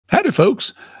Howdy,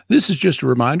 folks. This is just a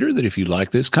reminder that if you like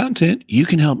this content, you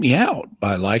can help me out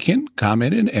by liking,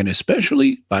 commenting, and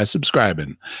especially by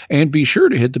subscribing. And be sure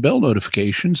to hit the bell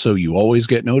notification so you always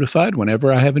get notified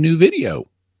whenever I have a new video.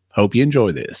 Hope you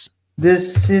enjoy this.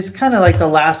 This is kind of like the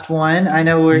last one. I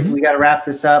know we got to wrap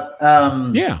this up.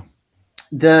 Yeah.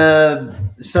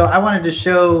 So I wanted to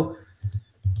show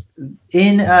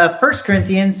in 1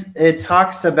 Corinthians, it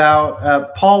talks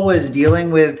about Paul was dealing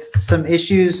with some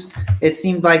issues. It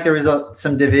seemed like there was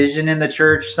some division in the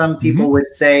church. Some people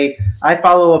would say, I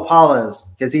follow Apollos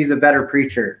because he's a better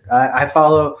preacher. I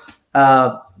follow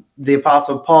the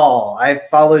Apostle Paul. I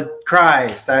followed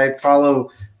Christ. I follow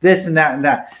this and that and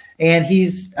that. And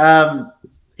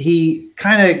he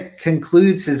kind of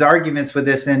concludes his arguments with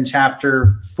this in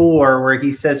chapter 4, where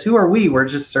he says, who are we? We're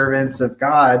just servants of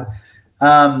God.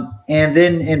 And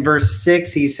then in verse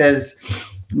 6, he says,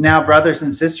 now, brothers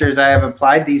and sisters, I have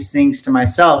applied these things to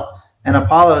myself and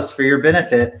Apollos for your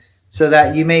benefit, so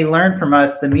that you may learn from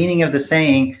us the meaning of the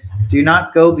saying, do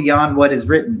not go beyond what is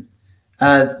written.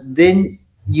 Then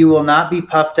you will not be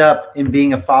puffed up in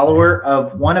being a follower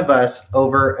of one of us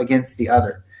over against the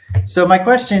other. So my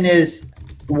question is,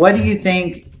 what do you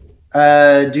think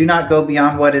do not go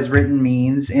beyond what is written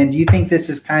means? And do you think this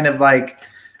is kind of like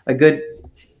a good...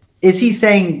 Is he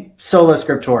saying sola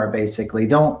scriptura, basically?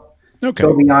 Don't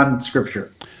go beyond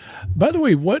Scripture. By the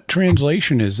way, what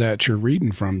translation is that you're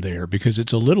reading from there? Because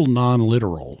it's a little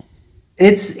non-literal.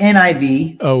 It's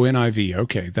NIV. Oh, NIV.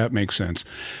 Okay, that makes sense.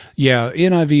 Yeah,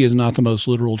 NIV is not the most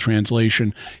literal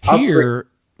translation. Here,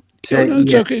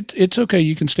 it's okay. It's okay.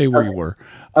 You can stay where you were.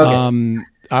 Okay.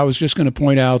 I was just going to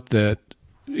point out that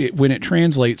when it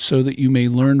translates, so that you may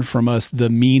learn from us the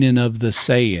meaning of the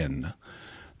saying,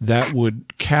 that would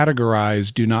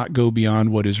categorize do not go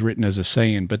beyond what is written as a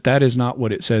saying, but that is not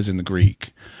what it says in the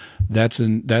Greek. That's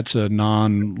a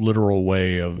non-literal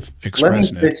way of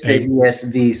expressing it. Let me switch to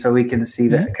ESV so we can see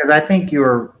that, because I think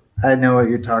I know what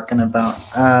you're talking about.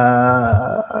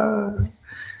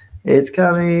 It's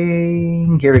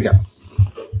coming. Here we go.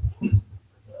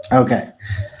 Okay.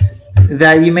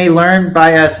 That you may learn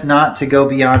by us not to go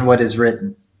beyond what is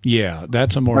written. Yeah,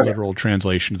 that's a more literal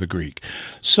translation of the Greek.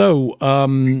 So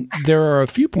there are a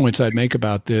few points I'd make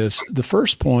about this. The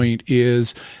first point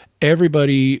is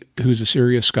everybody who's a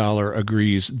serious scholar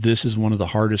agrees this is one of the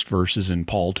hardest verses in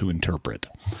Paul to interpret.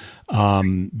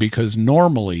 Because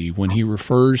normally when he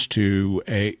refers to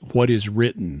what is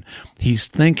written, he's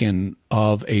thinking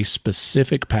of a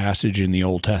specific passage in the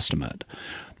Old Testament.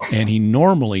 And he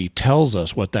normally tells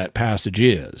us what that passage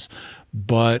is.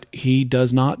 But he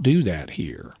does not do that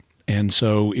here. And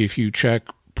so if you check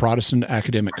Protestant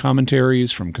academic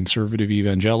commentaries from conservative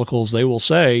evangelicals, they will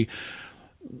say,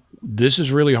 this is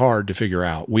really hard to figure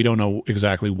out. We don't know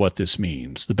exactly what this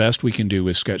means. The best we can do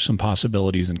is sketch some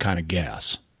possibilities and kind of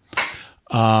guess.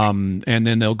 And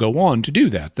then they'll go on to do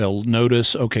that. They'll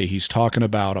notice, okay, he's talking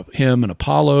about him and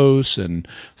Apollos and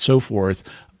so forth,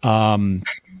 and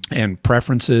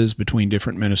preferences between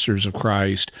different ministers of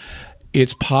Christ.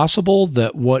 It's possible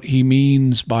that what he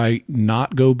means by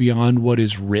not go beyond what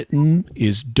is written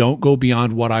is don't go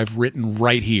beyond what I've written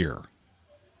right here.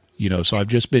 So I've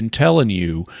just been telling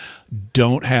you,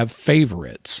 don't have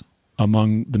favorites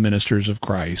among the ministers of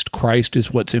Christ. Christ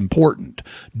is what's important.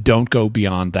 Don't go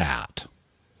beyond that.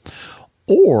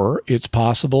 Or it's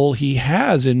possible he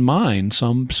has in mind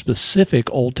some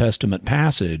specific Old Testament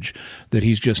passage that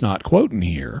he's just not quoting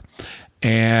here.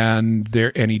 And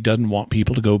he doesn't want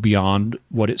people to go beyond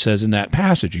what it says in that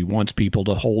passage. He wants people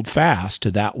to hold fast to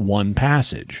that one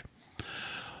passage.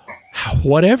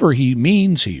 Whatever he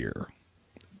means here,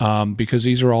 because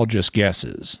these are all just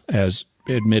guesses, as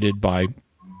admitted by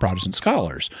Protestant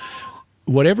scholars.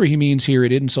 Whatever he means here,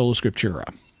 it isn't sola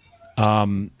scriptura.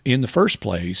 In the first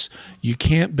place, you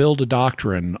can't build a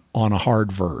doctrine on a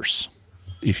hard verse.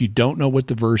 If you don't know what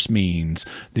the verse means,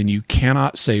 then you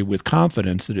cannot say with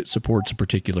confidence that it supports a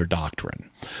particular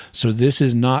doctrine. So this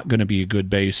is not going to be a good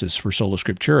basis for sola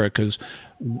scriptura, because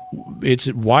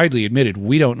it's widely admitted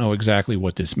we don't know exactly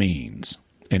what this means.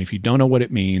 And if you don't know what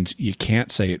it means, you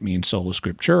can't say it means sola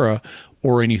scriptura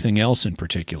or anything else in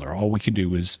particular. All we can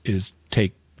do is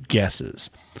take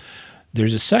guesses.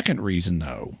 There's a second reason,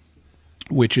 though,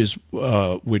 which is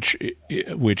a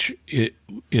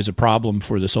problem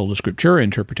for the sola scriptura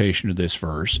interpretation of this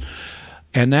verse,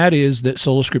 and that is that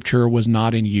sola scriptura was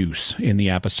not in use in the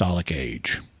apostolic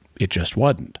age. It just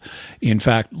wasn't. In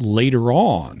fact, later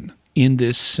on in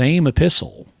this same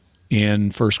epistle,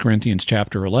 in 1 Corinthians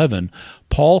chapter 11,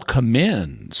 Paul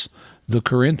commends the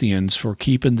Corinthians for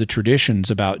keeping the traditions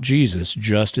about Jesus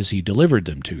just as he delivered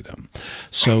them to them.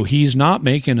 So he's not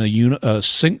making a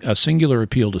singular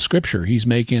appeal to Scripture. He's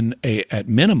making, at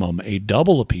minimum, a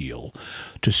double appeal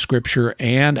to Scripture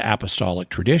and apostolic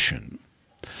tradition.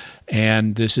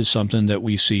 And this is something that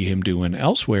we see him doing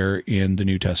elsewhere in the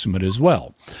New Testament as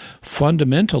well.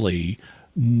 Fundamentally,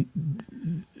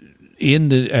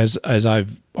 as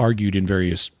I've argued in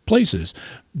various places,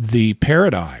 the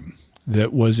paradigm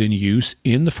that was in use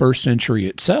in the first century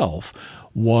itself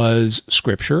was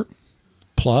Scripture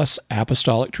plus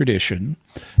apostolic tradition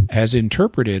as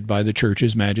interpreted by the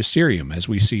church's magisterium, as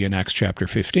we see in Acts chapter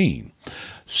 15.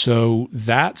 So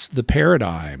that's the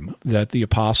paradigm that the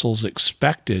apostles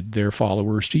expected their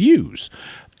followers to use.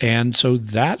 And so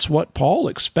that's what Paul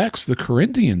expects the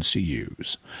Corinthians to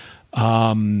use.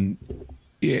 And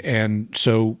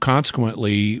so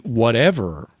consequently,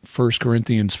 whatever 1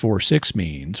 Corinthians 4:6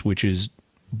 means, which is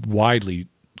widely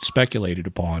speculated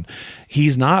upon,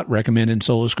 he's not recommending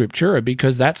Sola Scriptura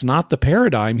because that's not the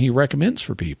paradigm he recommends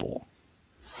for people.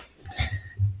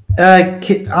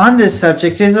 On this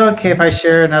subject, is it okay if I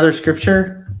share another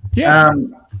scripture? Yeah.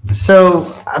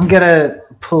 So I'm going to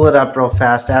pull it up real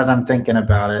fast as I'm thinking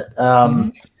about it.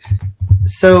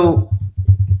 So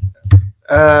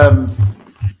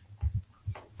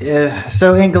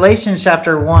in Galatians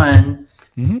chapter 1,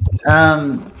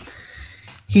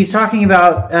 he's talking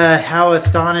about how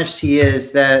astonished he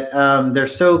is that they're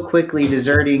so quickly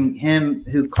deserting him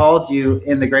who called you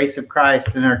in the grace of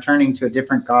Christ and are turning to a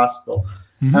different gospel.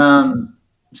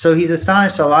 So he's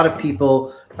astonished a lot of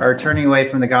people are turning away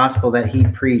from the gospel that he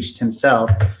preached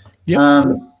himself. Yep.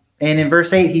 And in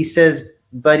verse 8, he says,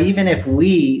 but even if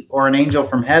we or an angel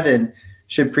from heaven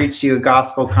should preach to you a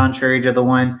gospel contrary to the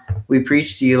one we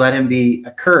preach to you, let him be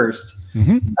accursed.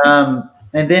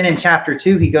 And then in chapter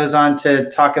 2, he goes on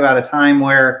to talk about a time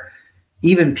where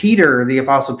even Peter, the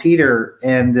apostle Peter,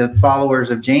 and the followers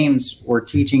of James were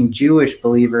teaching Jewish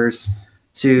believers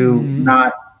to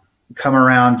not come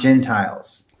around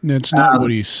Gentiles. It's not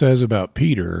what he says about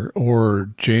Peter or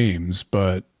James,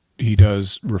 but he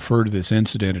does refer to this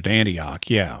incident at Antioch.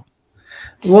 Yeah.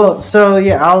 Well, so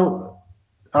yeah,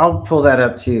 I'll pull that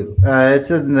up too. It's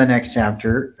in the next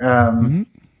chapter.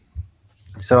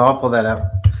 So I'll pull that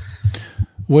up.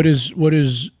 What is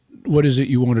it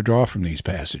you want to draw from these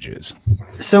passages?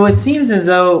 So it seems as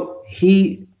though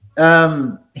he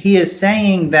is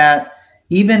saying that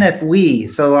even if we,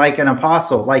 so like an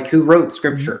apostle, like who wrote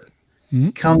Scripture,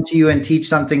 come to you and teach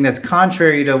something that's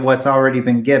contrary to what's already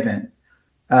been given,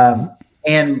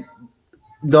 and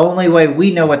the only way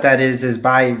we know what that is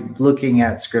by looking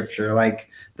at Scripture, like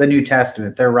the New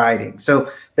Testament, their writing. So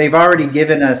they've already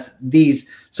given us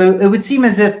these. So it would seem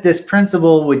as if this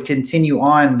principle would continue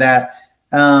on, that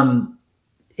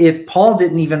if Paul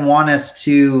didn't even want us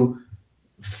to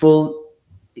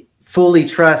fully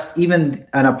trust even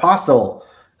an apostle,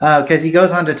 because he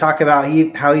goes on to talk about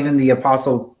how even the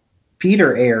apostle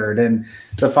Peter erred and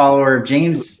the follower of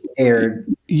James erred.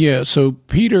 Yeah, so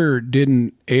Peter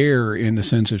didn't err in the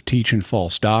sense of teaching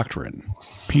false doctrine.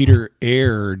 Peter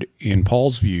erred, in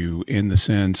Paul's view, in the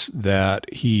sense that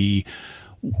he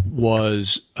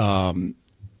was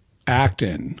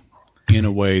acting in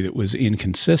a way that was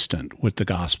inconsistent with the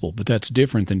gospel, but that's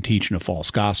different than teaching a false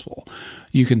gospel.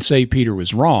 You can say Peter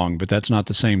was wrong, but that's not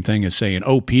the same thing as saying,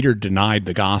 oh, Peter denied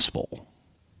the gospel.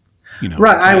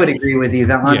 Right, I would agree with you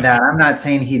on that. I'm not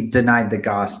saying he denied the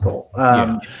gospel.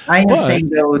 I am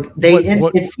saying, though,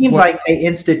 it seemed like they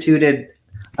instituted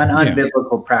an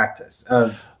unbiblical practice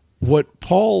of... What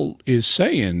Paul is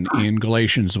saying in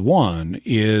Galatians 1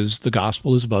 is the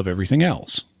gospel is above everything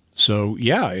else. So,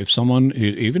 yeah, if someone,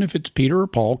 even if it's Peter or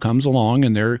Paul, comes along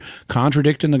and they're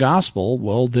contradicting the gospel,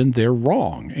 well, then they're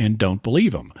wrong and don't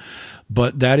believe them.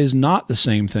 But that is not the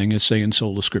same thing as saying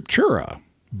Sola Scriptura,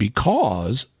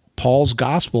 because Paul's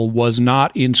gospel was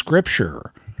not in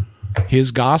Scripture.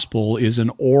 His gospel is an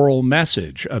oral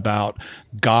message about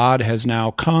God has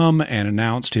now come and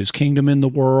announced his kingdom in the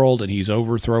world, and he's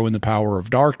overthrowing the powers of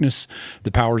darkness,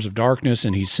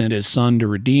 and he's sent his son to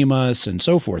redeem us, and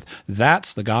so forth.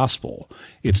 That's the gospel.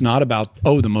 It's not about,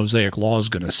 oh, the Mosaic law is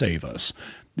going to save us.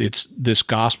 It's this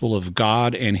gospel of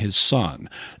God and his son,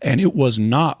 and it was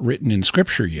not written in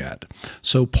Scripture yet.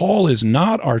 So Paul is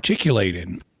not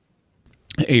articulating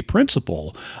a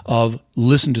principle of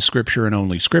listen to Scripture and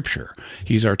only Scripture.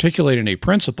 He's articulating a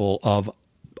principle of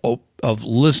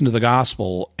listen to the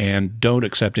gospel and don't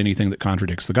accept anything that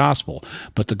contradicts the gospel.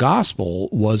 But the gospel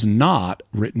was not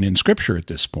written in Scripture at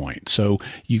this point. So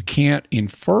you can't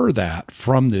infer that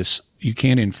from this. You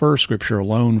can't infer Scripture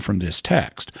alone from this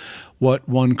text. What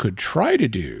one could try to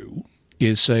do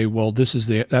is say, well,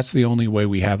 that's the only way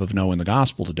we have of knowing the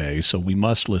gospel today, so we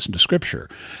must listen to Scripture.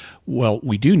 Well,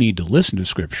 we do need to listen to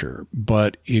Scripture,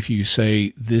 but if you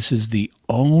say this is the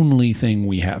only thing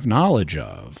we have knowledge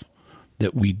of,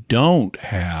 that we don't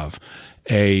have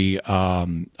a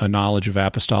knowledge of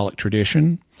apostolic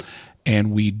tradition,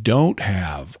 and we don't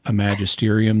have a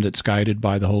magisterium that's guided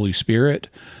by the Holy Spirit,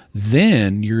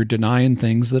 then you're denying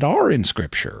things that are in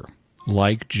Scripture.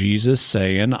 Like Jesus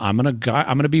saying, I'm going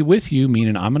to be with you,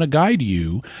 meaning I'm going to guide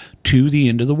you to the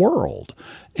end of the world,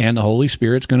 and the Holy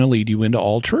Spirit's going to lead you into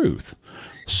all truth.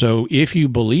 So if you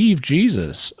believe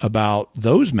Jesus about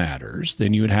those matters,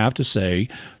 then you would have to say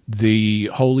the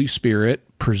Holy Spirit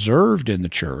preserved in the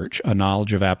church a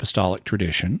knowledge of apostolic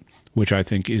tradition, which I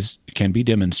think can be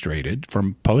demonstrated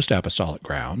from post-apostolic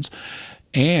grounds,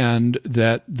 and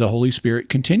that the Holy Spirit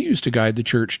continues to guide the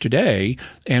church today,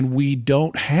 and we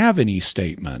don't have any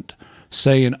statement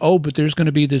saying, oh, but there's going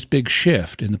to be this big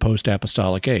shift in the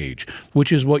post-apostolic age,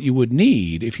 which is what you would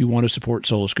need if you want to support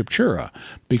Sola Scriptura,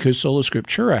 because Sola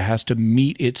Scriptura has to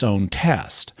meet its own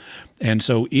test. And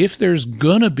so if there's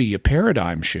going to be a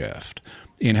paradigm shift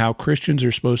in how Christians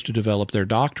are supposed to develop their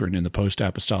doctrine in the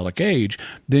post-apostolic age,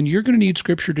 then you're going to need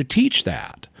Scripture to teach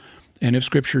that. And if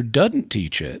Scripture doesn't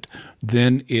teach it,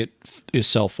 then it is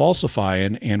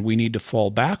self-falsifying, and we need to fall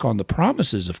back on the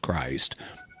promises of Christ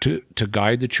to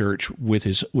guide the church with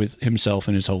himself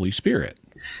and his Holy Spirit.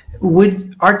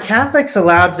 Are Catholics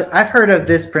allowed to? I've heard of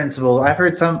this principle. I've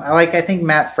heard I think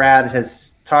Matt Fradd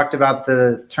has talked about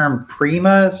the term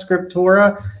prima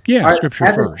scriptura. Yeah,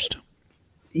 Scripture first.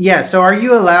 Yeah. So are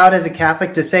you allowed as a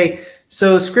Catholic to say,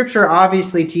 so Scripture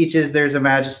obviously teaches there's a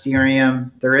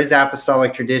magisterium, there is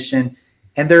apostolic tradition,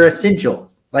 and they're essential.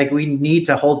 Like, we need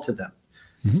to hold to them.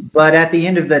 Mm-hmm. But at the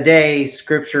end of the day,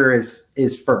 Scripture is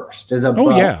first, is above.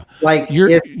 Oh yeah, like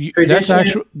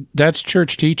that's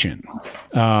church teaching,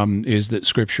 is that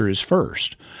Scripture is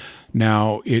first.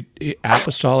 Now,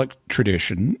 apostolic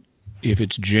tradition, if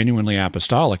it's genuinely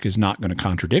apostolic, is not going to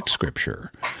contradict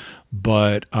Scripture.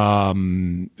 But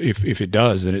if it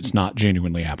does, then it's not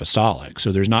genuinely apostolic.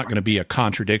 So there's not going to be a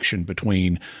contradiction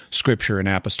between Scripture and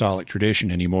apostolic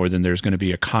tradition any more than there's going to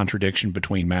be a contradiction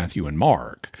between Matthew and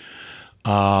Mark.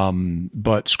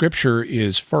 But Scripture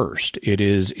is first. It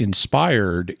is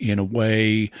inspired in a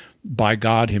way by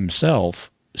God himself,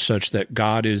 such that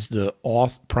God is the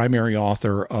primary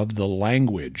author of the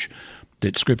language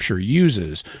that Scripture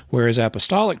uses, whereas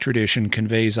apostolic tradition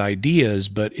conveys ideas,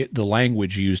 but the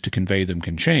language used to convey them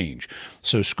can change.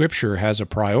 So Scripture has a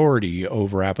priority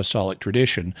over apostolic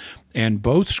tradition, and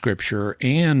both Scripture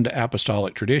and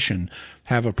apostolic tradition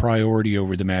have a priority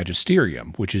over the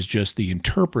magisterium, which is just the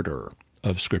interpreter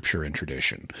of Scripture and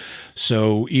tradition.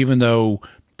 So even though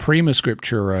prima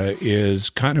scriptura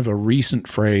is kind of a recent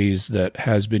phrase that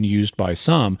has been used by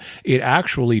some, it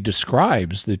actually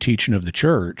describes the teaching of the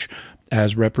Church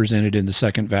as represented in the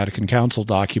Second Vatican Council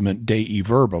document Dei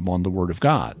Verbum on the Word of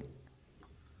God.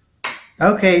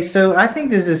 Okay, so I think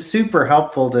this is super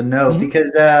helpful to know,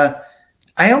 because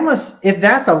if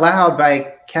that's allowed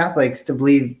by Catholics to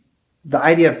believe the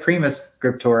idea of prima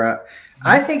scriptura,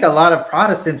 I think a lot of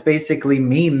Protestants basically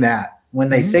mean that when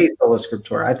they say Sola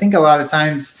Scriptura. I think a lot of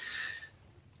times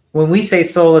when we say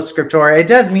Sola Scriptura, it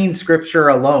does mean Scripture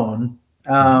alone.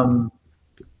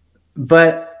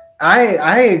 But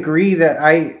I agree that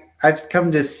I've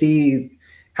come to see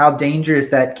how dangerous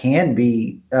that can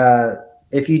be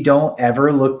if you don't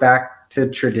ever look back to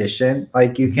tradition.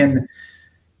 Like, you can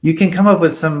come up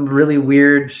with some really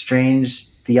weird, strange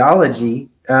theology,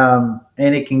 and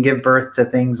it can give birth to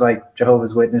things like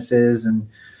Jehovah's Witnesses and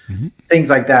things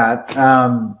like that,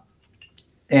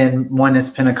 and oneness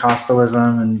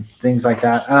Pentecostalism and things like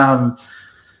that.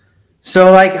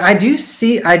 So, like, I do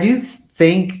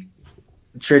think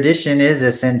tradition is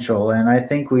essential, and I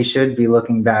think we should be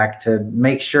looking back to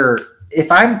make sure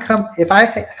if I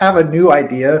have a new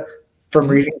idea from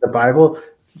reading the Bible,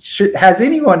 has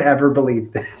anyone ever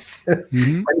believed this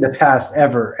in the past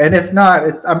ever? And if not,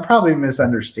 I'm probably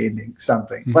misunderstanding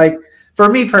something. Like, for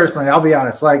me personally, I'll be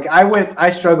honest, like, I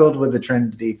struggled with the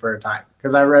Trinity for a time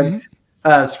because I read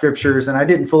scriptures and I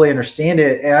didn't fully understand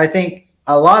it, and I think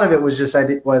a lot of it was just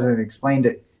wasn't explained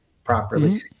it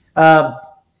properly.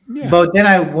 But then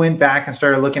I went back and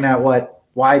started looking at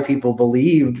why people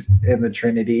believed in the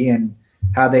Trinity and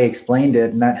how they explained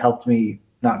it, and that helped me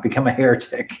not become a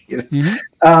heretic.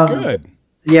 Good.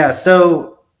 Yeah.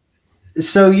 So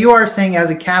you are saying, as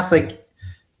a Catholic,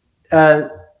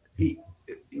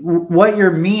 what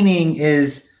you're meaning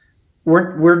is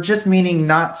we're just meaning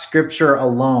not Scripture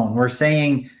alone. We're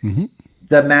saying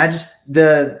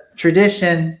the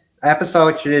tradition,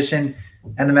 apostolic tradition,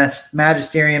 and the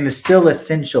magisterium is still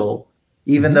essential,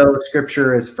 even though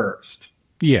Scripture is first.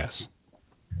 Yes.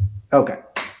 Okay.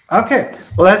 Okay.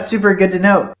 Well, that's super good to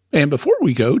know. And before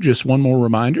we go, just one more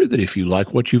reminder that if you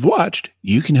like what you've watched,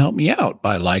 you can help me out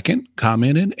by liking,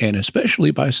 commenting, and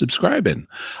especially by subscribing.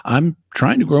 I'm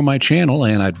trying to grow my channel,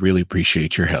 and I'd really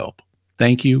appreciate your help.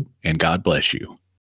 Thank you, and God bless you.